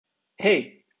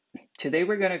Hey, today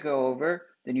we're going to go over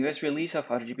the newest release of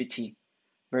AutoGPT,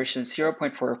 version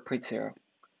 0.4.0.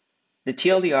 The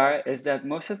TLDR is that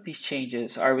most of these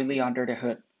changes are really under the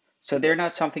hood, so they're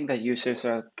not something that users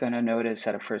are going to notice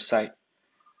at a first sight.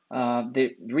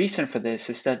 The reason for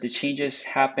this is that the changes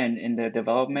happen in the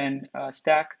development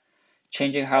stack,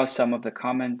 changing how some of the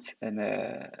comments and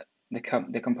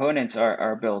the components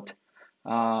are built.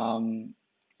 Um,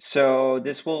 so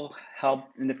this will help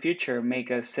in the future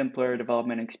make a simpler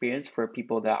development experience for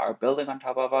people that are building on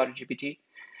top of AutoGPT.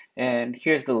 And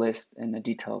here's the list in a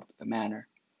detailed manner.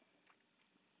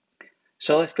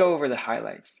 So let's go over the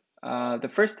highlights. The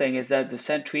first thing is that the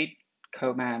send tweet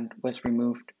command was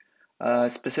removed.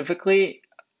 Specifically,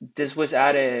 this was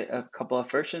added a couple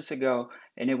of versions ago,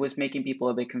 and it was making people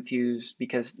a bit confused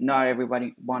because not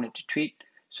everybody wanted to tweet.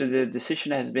 So the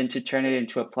decision has been to turn it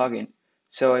into a plugin.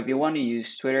 So if you want to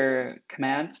use Twitter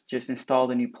commands, just install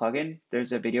the new plugin.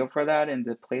 There's a video for that in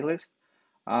the playlist.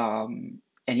 And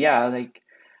yeah, like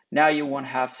now you won't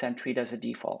have send tweet as a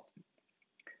default.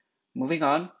 Moving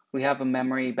on, we have a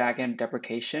memory backend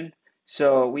deprecation.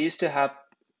 So we used to have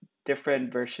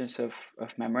different versions of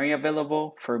memory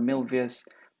available for Milvus,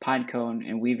 Pinecone,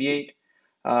 and Weaviate,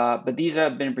 but these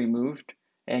have been removed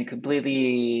and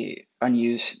completely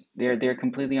unused. They're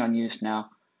completely unused now.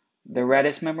 The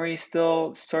Redis memory is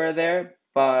still sort of there,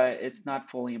 but it's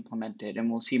not fully implemented, and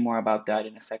we'll see more about that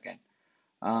in a second.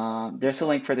 There's a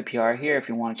link for the PR here if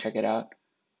you want to check it out.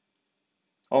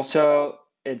 Also,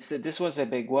 this was a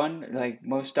big one. Like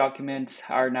most documents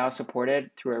are now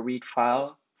supported through a read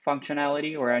file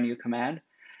functionality or a new command.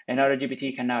 And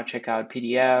AutoGPT can now check out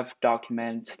PDF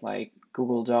documents like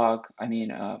Google Doc,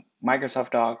 Microsoft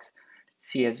Docs,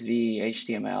 CSV,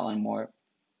 HTML, and more.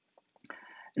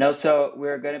 And also,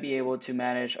 we're going to be able to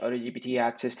manage AutoGPT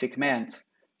access to commands.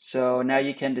 So now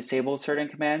you can disable certain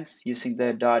commands using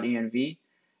the .env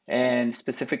and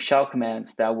specific shell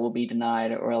commands that will be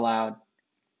denied or allowed.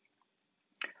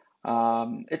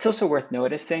 It's also worth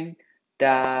noticing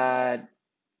that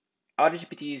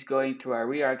AutoGPT is going through a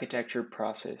re-architecture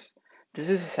process. This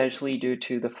is essentially due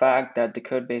to the fact that the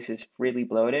code base is really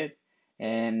bloated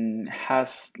and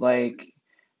has like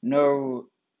no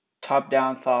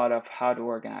top-down thought of how to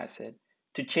organize it.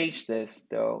 To change this,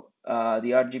 though,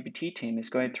 the AutoGPT team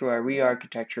is going through a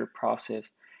re-architecture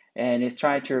process and is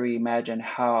trying to reimagine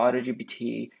how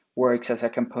AutoGPT works as a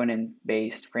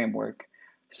component-based framework.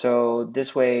 So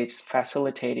this way, it's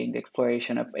facilitating the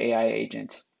exploration of AI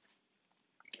agents.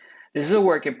 This is a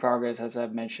work in progress, as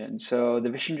I've mentioned. So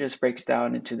the vision just breaks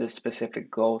down into the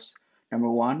specific goals. Number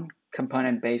one,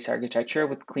 component-based architecture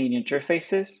with clean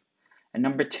interfaces. And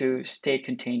number two,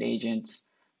 state-contained agents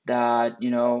that,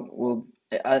 will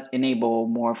enable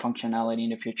more functionality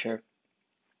in the future.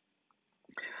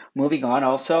 Moving on,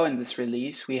 also in this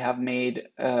release, we have made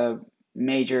a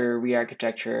major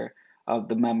re-architecture of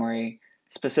the memory,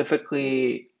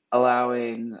 specifically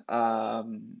allowing a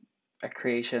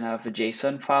creation of a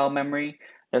JSON file memory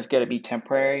that's going to be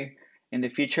temporary. In the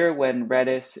future, when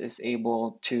Redis is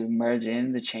able to merge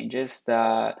in the changes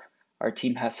that our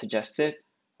team has suggested,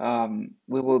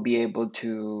 we will be able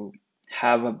to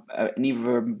have an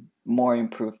even more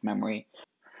improved memory.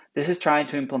 This is trying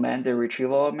to implement the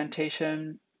retrieval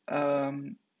augmentation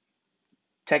um,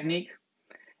 technique,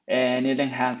 and it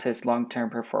enhances long-term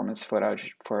performance for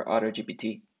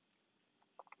AutoGPT.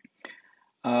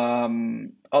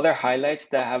 Other highlights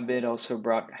that have been also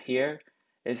brought here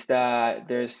is that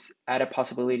there's added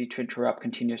possibility to interrupt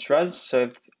continuous runs. So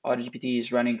if AutoGPT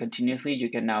is running continuously, you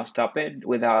can now stop it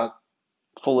without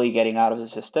fully getting out of the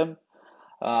system.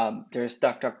 There's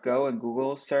DuckDuckGo and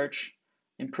Google search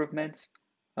improvements.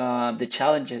 The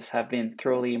challenges have been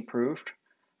thoroughly improved.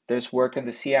 There's work in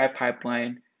the CI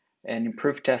pipeline and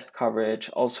improved test coverage,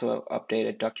 also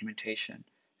updated documentation.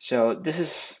 So this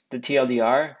is the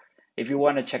TLDR. If you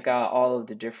want to check out all of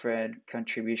the different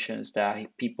contributions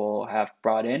that people have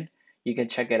brought in, you can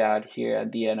check it out here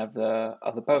at the end of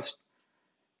the post.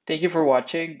 Thank you for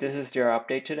watching. This is your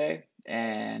update today,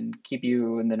 and keep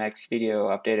you in the next video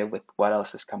updated with what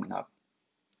else is coming up.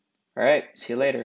 All right, see you later.